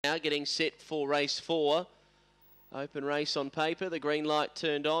Now getting set for race 4. Open race on paper. The green light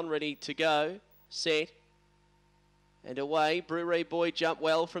turned on, ready to go. Set. And away, Brewery Boy jumped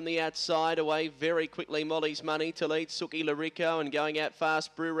well from the outside. Away very quickly, Molly's Money to lead Suki Larico, and going out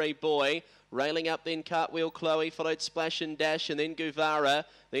fast, Brewery Boy. Railing up then Cartwheel Chloe, followed Splash and Dash, and then Guvara.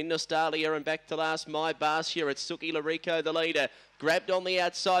 Then Nostalgia, and back to last, My Barcia. It's Suki Larico, the leader. Grabbed on the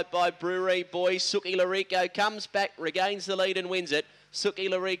outside by Brewery Boy. Suki Larico comes back, regains the lead and wins it. Suki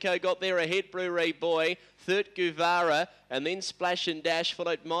Larico got there ahead, Brewery Boy. Third, Guvara, and then Splash and Dash,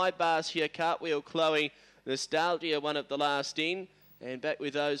 followed My Barcia, Cartwheel Chloe. Nostalgia won at the last in, and back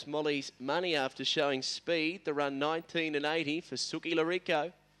with those Molly's Money after showing speed. The run 19 and 80 for Suki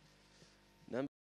Larico.